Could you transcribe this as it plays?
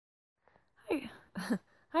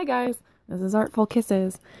Hi guys, this is Artful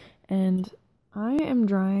Kisses, and I am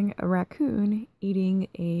drawing a raccoon eating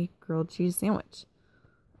a grilled cheese sandwich.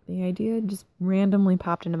 The idea just randomly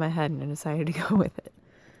popped into my head and I decided to go with it.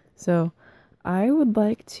 So, I would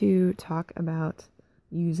like to talk about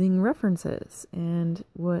using references and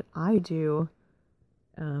what I do,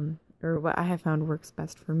 or what I have found works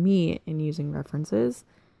best for me in using references.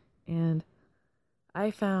 And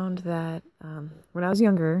I found that when I was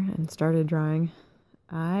younger and started drawing,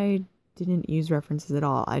 I didn't use references at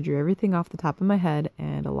all. I drew everything off the top of my head,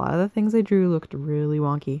 and a lot of the things I drew looked really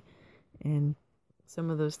wonky, and some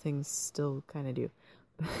of those things still kind of do.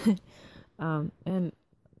 And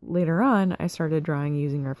later on, I started drawing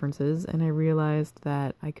using references, and I realized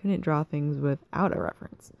that I couldn't draw things without a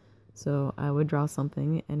reference. So I would draw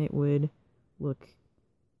something, and it would look,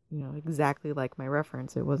 exactly like my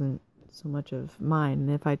reference. It wasn't so much of mine.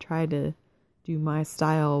 And if I tried to do my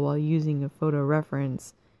style while using a photo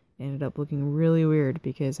reference, it ended up looking really weird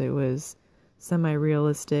because it was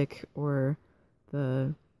semi-realistic, or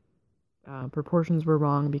the proportions were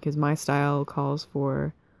wrong because my style calls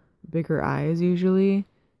for bigger eyes usually,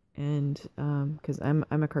 and because I'm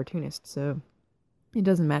a cartoonist, so it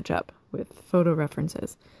doesn't match up with photo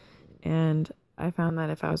references. And I found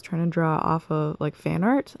that if I was trying to draw off of like fan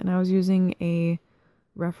art and I was using a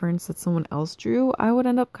reference that someone else drew, I would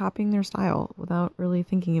end up copying their style without really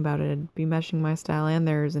thinking about it. I'd be meshing my style and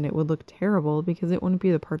theirs, and it would look terrible because it wouldn't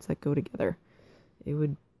be the parts that go together. It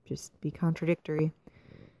would just be contradictory.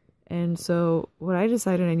 And so what I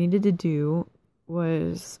decided I needed to do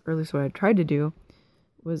was, or at least what I tried to do,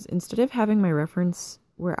 was instead of having my reference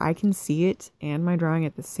where I can see it and my drawing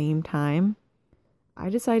at the same time, I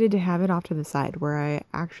decided to have it off to the side where I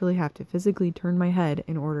actually have to physically turn my head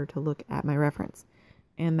in order to look at my reference.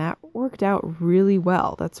 And that worked out really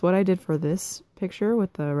well. That's what I did for this picture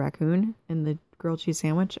with the raccoon and the grilled cheese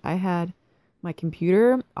sandwich. I had my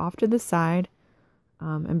computer off to the side,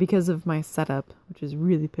 and because of my setup, which is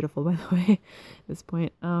really pitiful by the way at this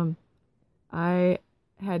point, I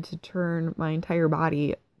had to turn my entire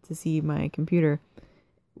body to see my computer,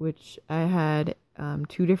 which I had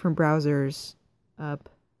two different browsers up.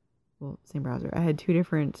 Well, same browser. I had two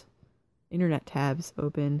different internet tabs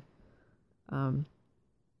open.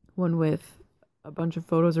 One with a bunch of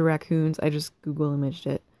photos of raccoons. I just Google imaged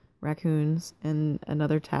it. Raccoons. And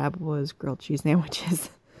another tab was grilled cheese sandwiches.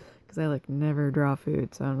 Because I never draw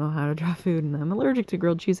food, so I don't know how to draw food. And I'm allergic to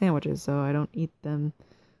grilled cheese sandwiches, so I don't eat them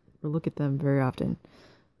or look at them very often.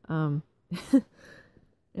 And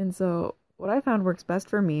so what I found works best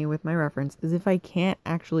for me with my reference is if I can't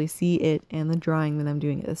actually see it and the drawing that I'm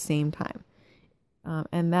doing at the same time.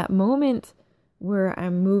 And that moment where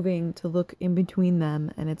I'm moving to look in between them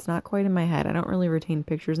and it's not quite in my head. I don't really retain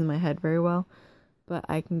pictures in my head very well, but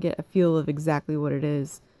I can get a feel of exactly what it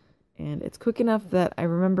is. And it's quick enough that I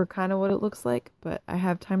remember kind of what it looks like, but I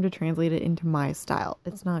have time to translate it into my style.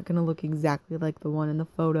 It's not going to look exactly like the one in the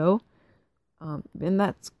photo. And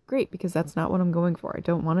that's great because that's not what I'm going for. I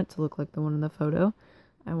don't want it to look like the one in the photo.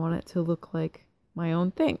 I want it to look like my own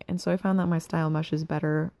thing. And so I found that my style meshes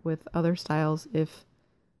better with other styles if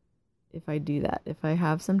I do that. If I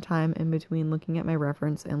have some time in between looking at my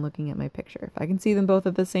reference and looking at my picture. If I can see them both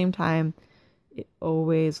at the same time, it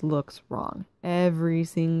always looks wrong. Every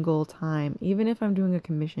single time. Even if I'm doing a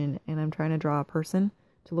commission and I'm trying to draw a person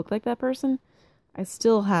to look like that person, I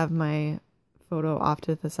still have my photo off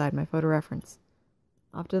to the side, my photo reference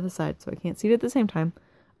off to the side, so I can't see it at the same time.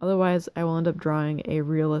 Otherwise, I will end up drawing a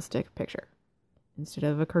realistic picture instead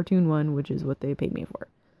of a cartoon one, which is what they paid me for.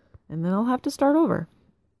 And then I'll have to start over.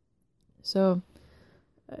 So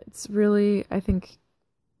it's really, I think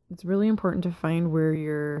it's really important to find where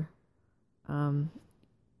your I'm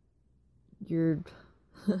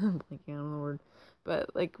blanking on the word, but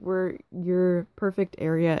where your perfect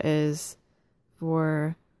area is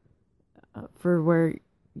for where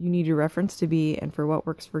you need your reference to be and for what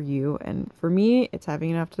works for you. And for me, it's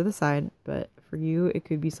having it off to the side, but for you, it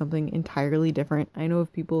could be something entirely different. I know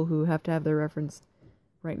of people who have to have their reference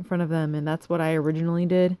right in front of them, and that's what I originally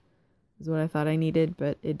did. Is what I thought I needed,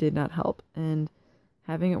 but it did not help. And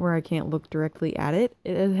having it where I can't look directly at it,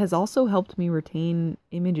 it has also helped me retain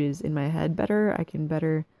images in my head better. I can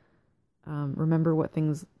better remember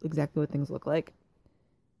exactly what things look like.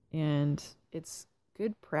 And it's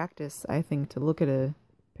good practice, I think, to look at a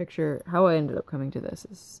picture. How I ended up coming to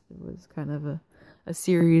this it was kind of a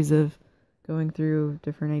series of going through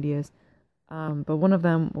different ideas. But one of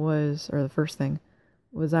them was, or the first thing,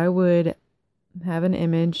 was I would have an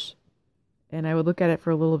image and I would look at it for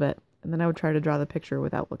a little bit, and then I would try to draw the picture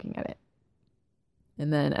without looking at it.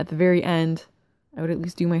 And then at the very end, I would at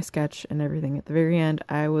least do my sketch and everything. At the very end,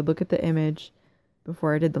 I would look at the image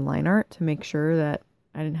before I did the line art to make sure that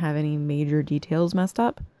I didn't have any major details messed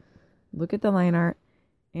up. Look at the line art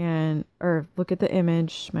or look at the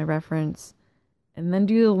image, my reference, and then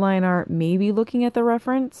do the line art, maybe looking at the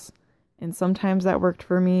reference. And sometimes that worked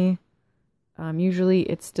for me. Usually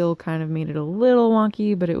it still kind of made it a little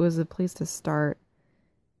wonky, but it was a place to start.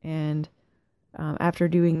 And after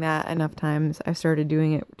doing that enough times, I started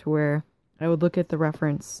doing it to where I would look at the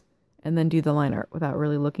reference and then do the line art without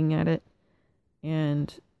really looking at it.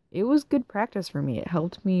 And it was good practice for me. It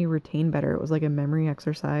helped me retain better. It was like a memory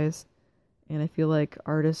exercise. And I feel like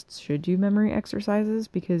artists should do memory exercises,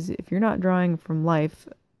 because if you're not drawing from life,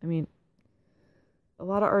 I mean, a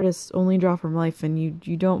lot of artists only draw from life, and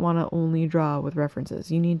you don't want to only draw with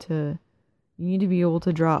references. You need to be able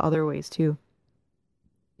to draw other ways too.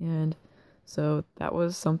 And so that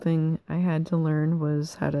was something I had to learn,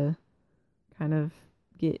 was how to kind of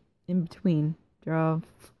get in between, draw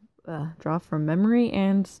from memory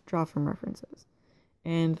and draw from references.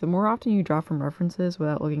 And the more often you draw from references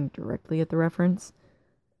without looking directly at the reference,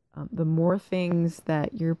 the more things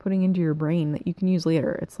that you're putting into your brain that you can use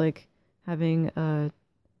later. It's like having an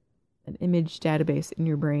image database in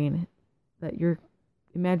your brain that your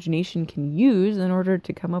imagination can use in order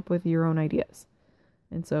to come up with your own ideas.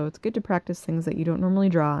 And so it's good to practice things that you don't normally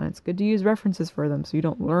draw, and it's good to use references for them so you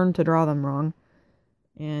don't learn to draw them wrong,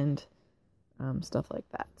 and stuff like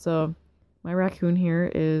that. So my raccoon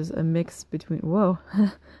here is a mix between... Whoa,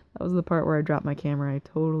 that was the part where I dropped my camera. I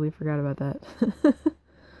totally forgot about that.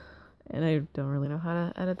 And I don't really know how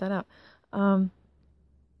to edit that out. Where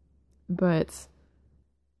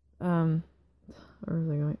was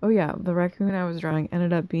I going? Oh yeah, the raccoon I was drawing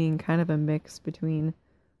ended up being kind of a mix between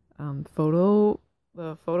the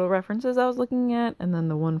photo references I was looking at, and then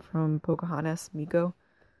the one from Pocahontas, Miko.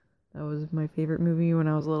 That was my favorite movie when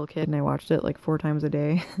I was a little kid, and I watched it like 4 times a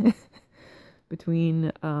day.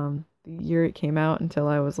 Between the year it came out until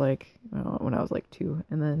I was like, when I was like 2,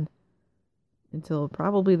 and then until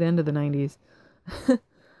probably the end of the 90s. Still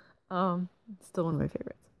one of my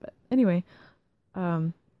favorites. But anyway,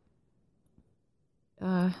 lost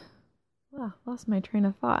my train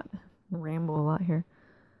of thought. Ramble a lot here.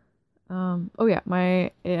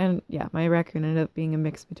 My raccoon ended up being a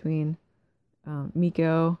mix between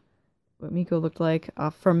Miko, what Miko looked like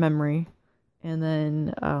from memory, and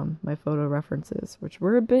then my photo references, which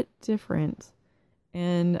were a bit different.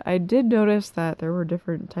 And I did notice that there were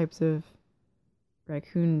different types of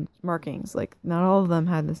raccoon markings. Like, not all of them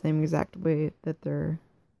had the same exact way that they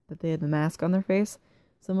had the mask on their face.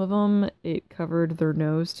 Some of them, it covered their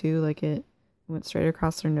nose too, like it went straight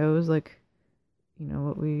across their nose, like, you know,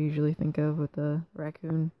 what we usually think of with the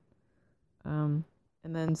raccoon. And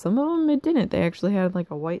then some of them, it didn't. They actually had like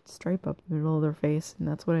a white stripe up the middle of their face, and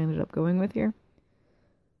that's what I ended up going with here.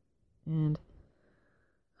 And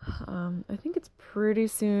I think it's pretty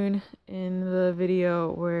soon in the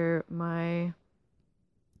video where my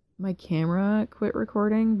camera quit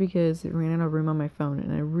recording because it ran out of room on my phone,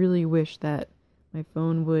 and I really wish that my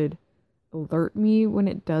phone would alert me when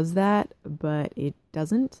it does that, but it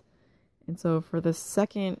doesn't. And so for the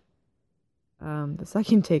second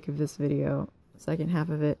take of this video, the second half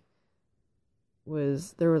of it,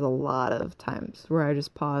 there was a lot of times where I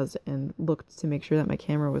just paused and looked to make sure that my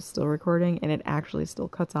camera was still recording, and it actually still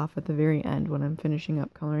cuts off at the very end when I'm finishing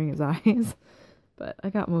up coloring his eyes. But I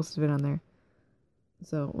got most of it on there.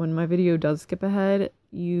 So when my video does skip ahead,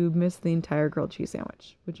 you miss the entire grilled cheese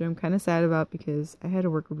sandwich, which I'm kind of sad about because I had to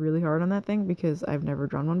work really hard on that thing because I've never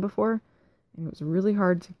drawn one before, and it was really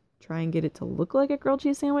hard to try and get it to look like a grilled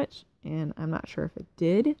cheese sandwich, and I'm not sure if it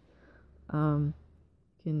did.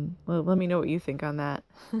 Let me know what you think on that.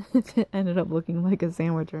 If it ended up looking like a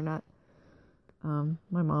sandwich or not.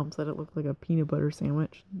 My mom said it looked like a peanut butter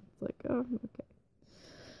sandwich. It's like, oh,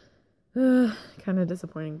 okay. Kind of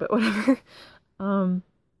disappointing, but whatever.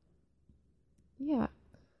 Yeah.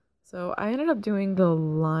 So I ended up doing the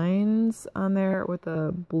lines on there with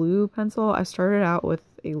a blue pencil. I started out with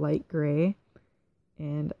a light gray,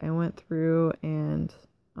 and I went through and,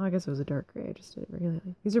 I guess it was a dark gray. I just did it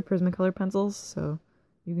regularly. These are Prismacolor pencils, so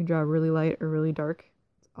you can draw really light or really dark.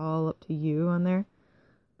 It's all up to you on there.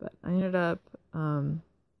 But I ended up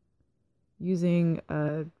using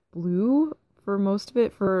blue for most of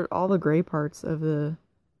it. For all the gray parts of the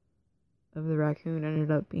raccoon ended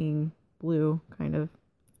up being blue, kind of.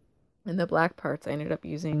 And the black parts I ended up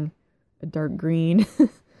using a dark green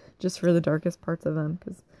just for the darkest parts of them,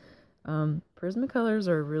 because Prismacolors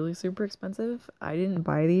are really super expensive. I didn't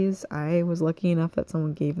buy these. I was lucky enough that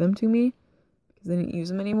someone gave them to me because I didn't use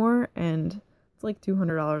them anymore, and It's like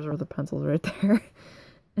 $200 worth of pencils right there.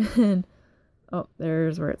 And oh,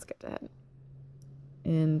 there's where it skipped ahead.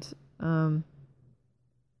 And I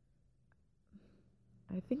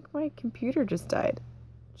think my computer just died.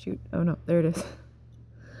 Shoot. Oh no, there it is.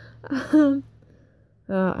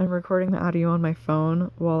 I'm recording the audio on my phone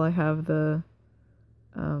while I have the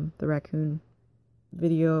Raccoon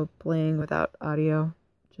video playing without audio,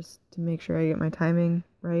 just to make sure I get my timing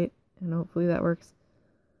right, and hopefully that works.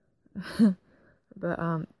 But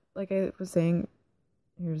like I was saying,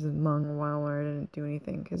 here's a long while where I didn't do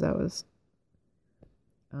anything because I was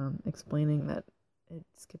explaining that it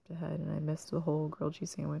skipped ahead and I missed the whole grilled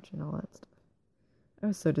cheese sandwich and all that stuff. I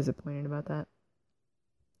was so disappointed about that.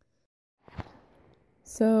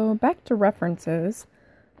 So back to references.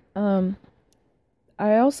 I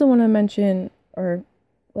also want to mention, or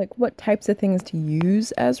like, what types of things to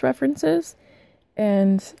use as references.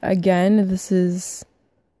 And again, this is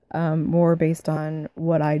more based on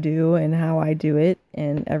what I do and how I do it.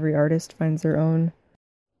 And every artist finds their own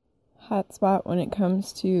hotspot when it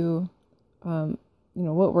comes to,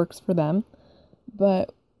 what works for them.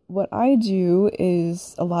 But what I do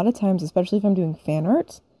is, a lot of times, especially if I'm doing fan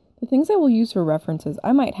art, the things I will use for references,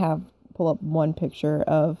 I might pull up one picture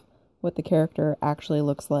of what the character actually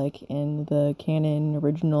looks like in the canon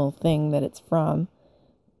original thing that it's from.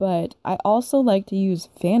 But I also like to use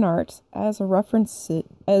fan art as references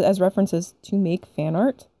to make fan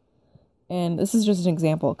art. And this is just an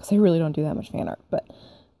example because I really don't do that much fan art. But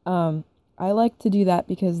I like to do that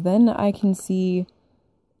because then I can see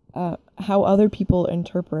how other people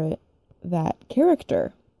interpret that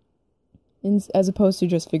character, as opposed to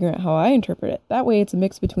just figuring out how I interpret it. That way it's a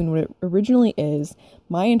mix between what it originally is,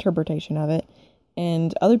 my interpretation of it,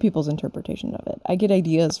 and other people's interpretation of it. I get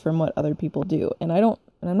ideas from what other people do, and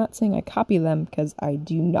I'm not saying I copy them, because I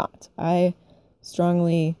do not. I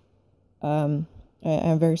am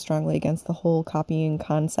very strongly against the whole copying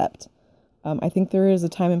concept. I think there is a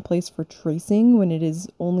time and place for tracing when it is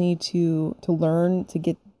only to learn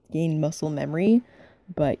to gain muscle memory,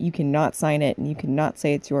 but you cannot sign it and you cannot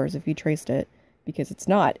say it's yours if you traced it, because it's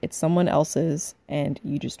not. It's someone else's and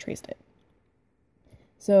you just traced it.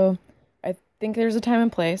 So I think there's a time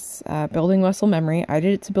and place. Building muscle memory. I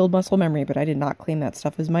did it to build muscle memory, but I did not claim that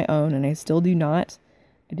stuff as my own, and I still do not.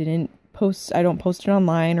 I don't post it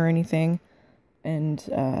online or anything, and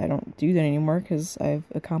I don't do that anymore because I've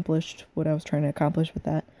accomplished what I was trying to accomplish with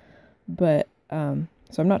that. But so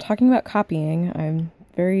I'm not talking about copying. I'm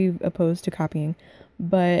very opposed to copying,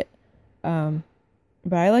 but I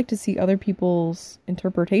like to see other people's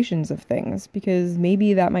interpretations of things, because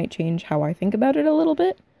maybe that might change how I think about it a little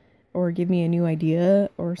bit, or give me a new idea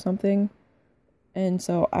or something. And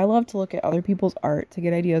so I love to look at other people's art to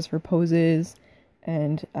get ideas for poses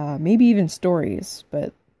and maybe even stories.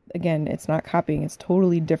 But again, it's not copying, it's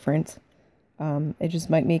totally different. It just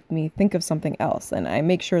might make me think of something else, and I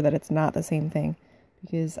make sure that it's not the same thing,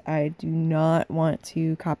 because I do not want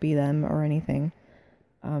to copy them or anything.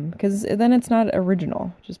 Because then it's not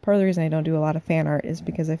original. Just part of the reason I don't do a lot of fan art is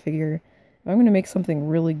because I figure if I'm going to make something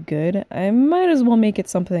really good, I might as well make it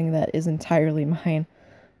something that is entirely mine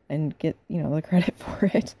and get, the credit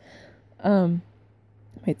for it.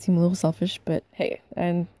 Might seem a little selfish, but hey,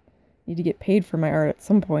 I need to get paid for my art at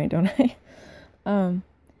some point, don't I?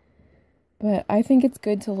 But I think it's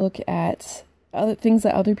good to look at other things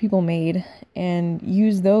that other people made and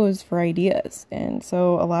use those for ideas. And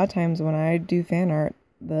so a lot of times when I do fan art,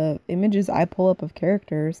 the images I pull up of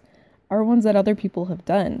characters are ones that other people have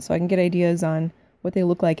done, so I can get ideas on what they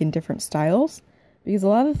look like in different styles. Because a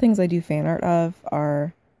lot of the things I do fan art of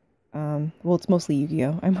are, it's mostly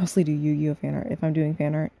Yu-Gi-Oh! I mostly do Yu-Gi-Oh! Fan art if I'm doing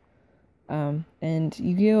fan art. And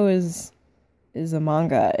Yu-Gi-Oh! is a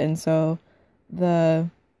manga, and so the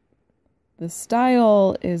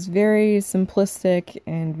style is very simplistic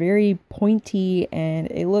and very pointy,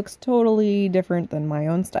 and it looks totally different than my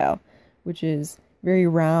own style, which is very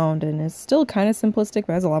round and is still kind of simplistic,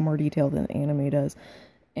 but has a lot more detail than anime does.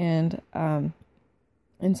 And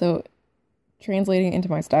so translating it into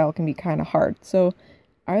my style can be kind of hard. So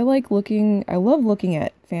I love looking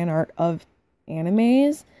at fan art of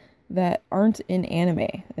animes that aren't in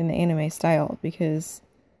the anime style, because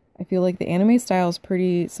I feel like the anime style is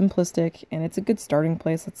pretty simplistic and it's a good starting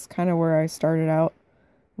place. That's kind of where I started out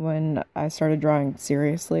when I started drawing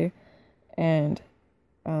seriously. And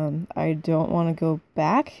I don't want to go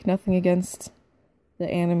back. Nothing against the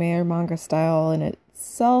anime or manga style in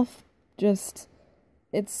itself, just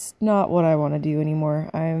it's not what I want to do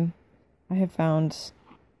anymore. I have found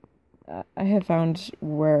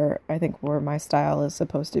where my style is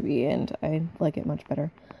supposed to be, and I like it much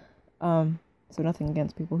better. So nothing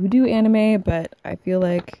against people who do anime, but I feel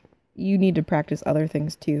like you need to practice other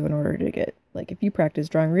things too in order to get, like, if you practice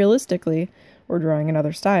drawing realistically or drawing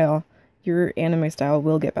another style, your anime style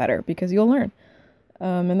will get better because you'll learn.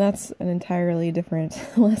 And that's an entirely different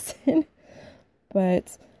lesson.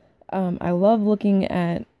 But I love looking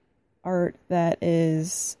at art that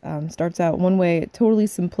is starts out one way, totally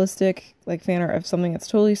simplistic, like fan art of something that's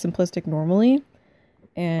totally simplistic normally,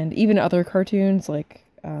 and even other cartoons like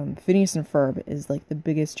Phineas and Ferb is like the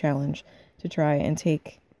biggest challenge to try and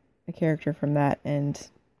take a character from that and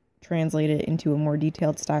translate it into a more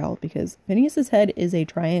detailed style, because Phineas's head is a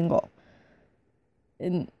triangle.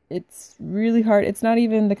 And it's really hard. It's not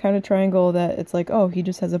even the kind of triangle that it's like, oh, he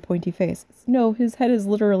just has a pointy face. No, his head is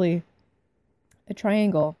literally a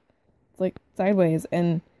triangle. It's like sideways.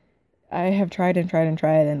 And I have tried and tried and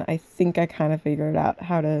tried, and I think I kind of figured out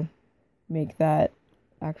how to make that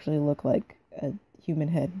actually look like a human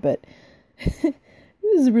head. But it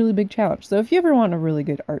was a really big challenge. So if you ever want a really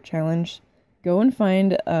good art challenge, go and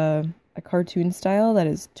find a cartoon style that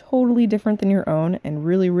is totally different than your own and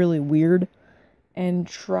really, really weird, and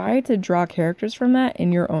try to draw characters from that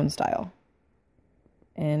in your own style.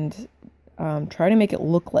 And try to make it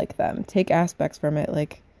look like them. Take aspects from it.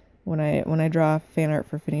 Like when I draw fan art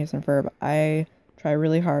for Phineas and Ferb, I try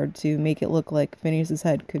really hard to make it look like Phineas's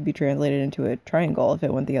head could be translated into a triangle if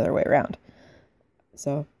it went the other way around.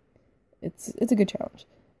 So it's a good challenge.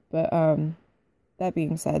 But that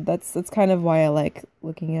being said, that's kind of why I like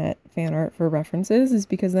looking at fan art for references, is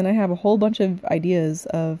because then I have a whole bunch of ideas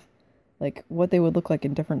of like what they would look like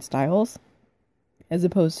in different styles, as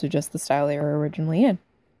opposed to just the style they were originally in.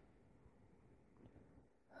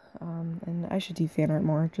 And I should do fan art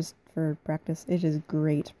more just for practice. It is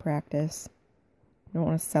great practice. I don't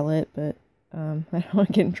want to sell it, but I don't want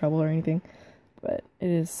to get in trouble or anything. But it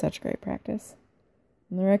is such great practice.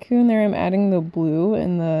 And the raccoon there, I'm adding the blue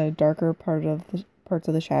in the darker parts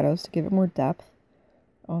of the shadows to give it more depth.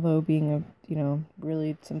 Although being a,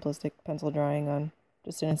 really simplistic pencil drawing on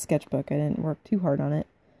just in a sketchbook, I didn't work too hard on it.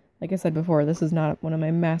 Like I said before, this is not one of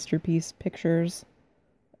my masterpiece pictures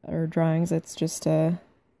or drawings. It's just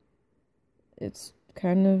it's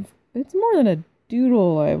more than a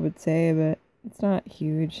doodle, I would say, but it's not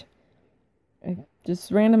huge.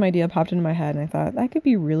 Just random idea popped into my head, and I thought that could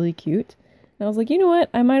be really cute. And I was like, you know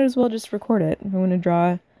what? I might as well just record it. If I want to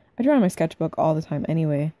draw, I draw in my sketchbook all the time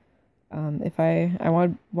anyway. If I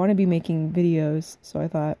want to be making videos, so I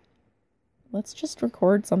thought, let's just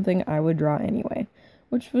record something I would draw anyway,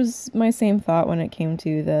 which was my same thought when it came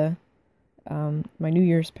to the my New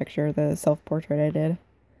Year's picture, the self-portrait I did.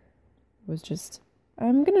 It was just,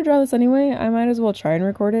 I'm gonna draw this anyway. I might as well try and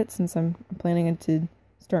record it, since I'm planning to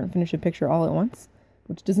start and finish a picture all at once,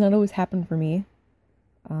 which does not always happen for me.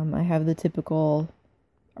 I have the typical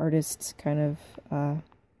artist kind of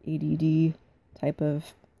ADD type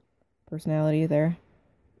of personality there.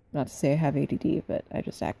 Not to say I have ADD, but I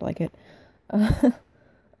just act like it.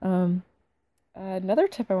 Another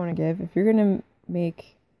tip I want to give, if you're going to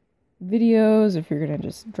make videos, if you're going to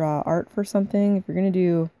just draw art for something, if you're going to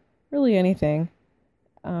do really anything,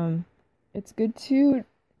 it's good to,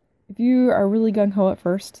 if you are really gung-ho at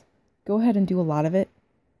first, go ahead and do a lot of it,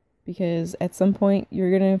 because at some point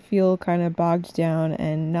you're going to feel kind of bogged down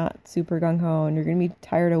and not super gung-ho, and you're going to be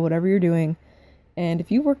tired of whatever you're doing, and if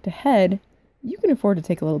you worked ahead, you can afford to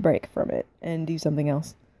take a little break from it and do something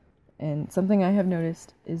else. And something I have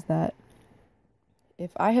noticed is that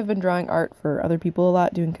if I have been drawing art for other people a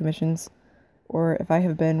lot, doing commissions, or if I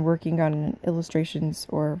have been working on illustrations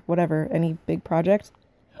or whatever, any big project,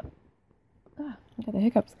 I got the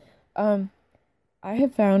hiccups. I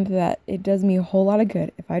have found that it does me a whole lot of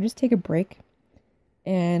good if I just take a break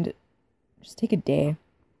and just take a day.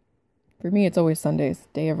 For me, it's always Sundays,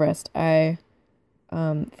 day of rest. For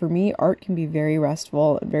me, art can be very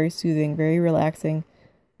restful and very soothing, very relaxing,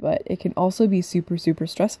 but it can also be super, super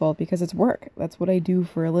stressful because it's work. That's what I do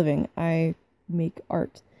for a living. I make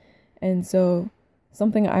art. And so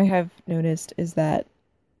something I have noticed is that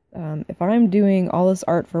if I'm doing all this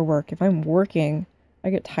art for work, if I'm working, I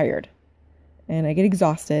get tired and I get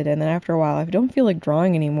exhausted. And then after a while, I don't feel like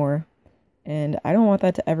drawing anymore. And I don't want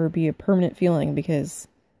that to ever be a permanent feeling, because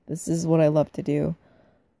this is what I love to do.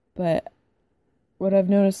 But what I've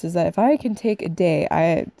noticed is that if I can take a day,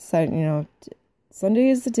 I said, Sunday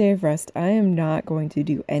is the day of rest. I am not going to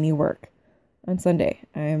do any work on Sunday.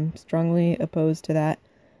 I am strongly opposed to that.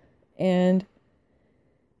 And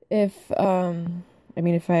if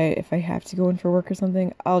I have to go in for work or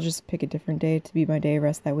something, I'll just pick a different day to be my day of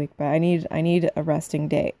rest that week. But I need a resting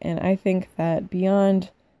day. And I think that beyond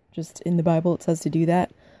just in the Bible it says to do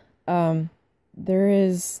that,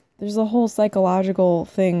 there's there's a whole psychological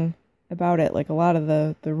thing about it. Like a lot of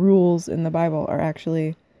the rules in the Bible are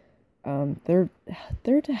actually they're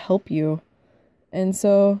to help you. And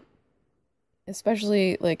so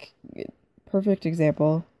especially like perfect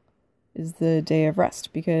example is the day of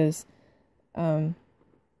rest, because you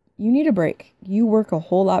need a break. You work a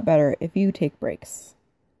whole lot better if you take breaks.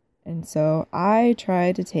 And so I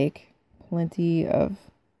try to take plenty of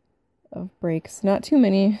breaks. Not too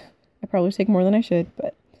many. I probably take more than I should,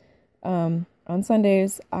 but on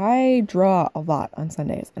Sundays, I draw a lot on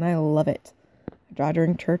Sundays, and I love it. I draw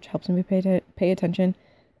during church, helps me pay attention,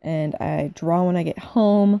 and I draw when I get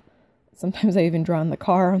home. Sometimes I even draw in the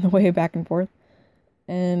car on the way back and forth.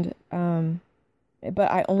 And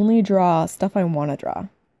but I only draw stuff I want to draw.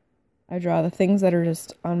 I draw the things that are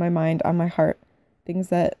just on my mind, on my heart, things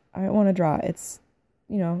that I want to draw. It's,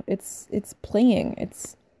 you know, it's playing.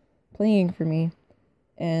 It's playing for me.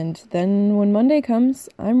 And then when Monday comes,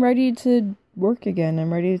 I'm ready to work again.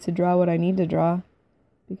 I'm ready to draw what I need to draw,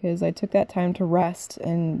 because I took that time to rest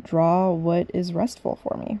and draw what is restful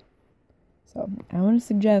for me. So I want to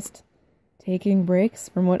suggest taking breaks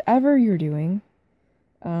from whatever you're doing.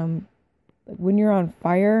 Like when you're on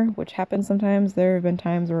fire, which happens sometimes, there have been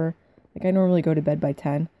times where, like, I normally go to bed by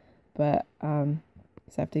 10, but so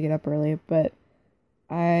I have to get up early, but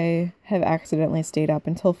I have accidentally stayed up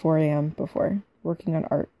until 4 a.m. before working on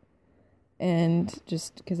art. And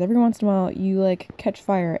just because every once in a while you like catch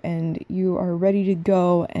fire and you are ready to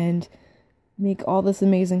go and make all this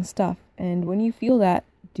amazing stuff. And when you feel that,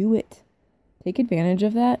 do it. Take advantage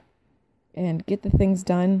of that and get the things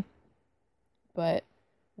done. But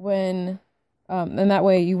when, and that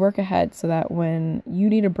way you work ahead so that when you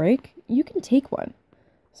need a break, you can take one.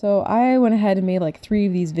 So I went ahead and made like 3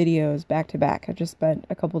 of these videos back to back. I just spent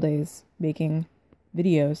a couple days making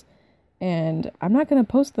videos, and I'm not going to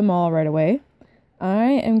post them all right away. I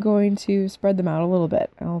am going to spread them out a little bit.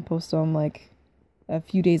 I'll post them like a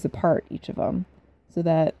few days apart, each of them, so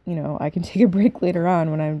that, you know, I can take a break later on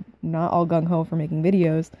when I'm not all gung-ho for making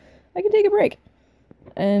videos. I can take a break.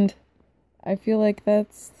 And I feel like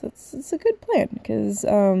it's a good plan, because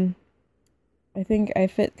I think I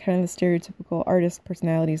fit kind of the stereotypical artist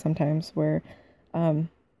personality sometimes, where I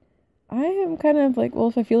am kind of like, well,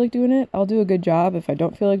 if I feel like doing it, I'll do a good job. If I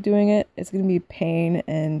don't feel like doing it, it's going to be pain,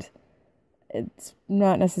 and it's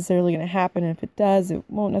not necessarily going to happen. And if it does, it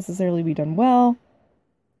won't necessarily be done well.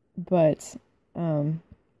 But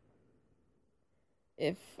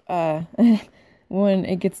if when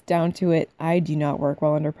it gets down to it, I do not work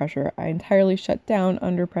well under pressure. I entirely shut down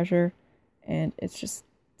under pressure, and it's just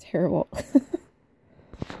terrible.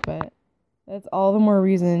 But that's all the more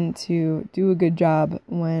reason to do a good job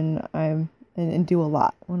when I'm, and do a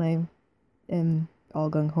lot when I am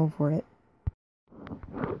all gung-ho for it.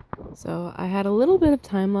 So I had a little bit of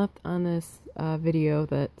time left on this video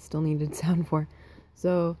that still needed sound for.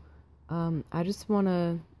 So I just want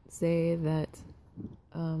to say that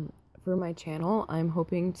for my channel, I'm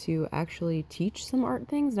hoping to actually teach some art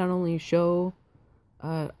things, not only show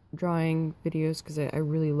drawing videos, because I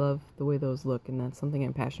really love the way those look, and that's something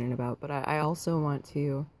I'm passionate about, but I also want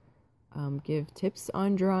to give tips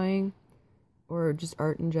on drawing, or just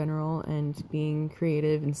art in general, and being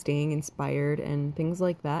creative and staying inspired and things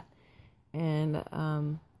like that. And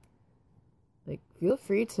like, feel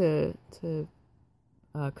free to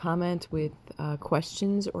comment with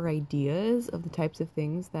questions or ideas of the types of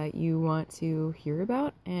things that you want to hear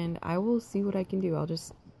about, and I will see what I can do. I'll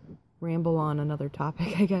just ramble on another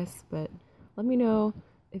topic, I guess, but let me know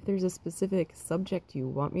if there's a specific subject you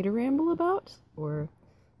want me to ramble about, or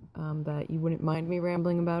that you wouldn't mind me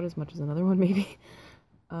rambling about as much as another one, maybe.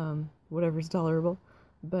 Whatever's tolerable.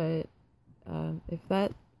 But if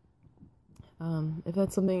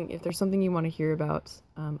there's something you want to hear about,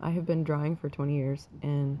 I have been drawing for 20 years,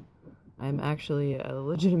 and I'm actually a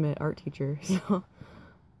legitimate art teacher, so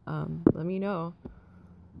let me know.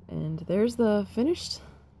 And there's the finished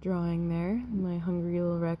drawing there, my hungry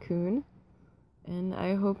little raccoon, and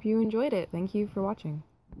I hope you enjoyed it. Thank you for watching.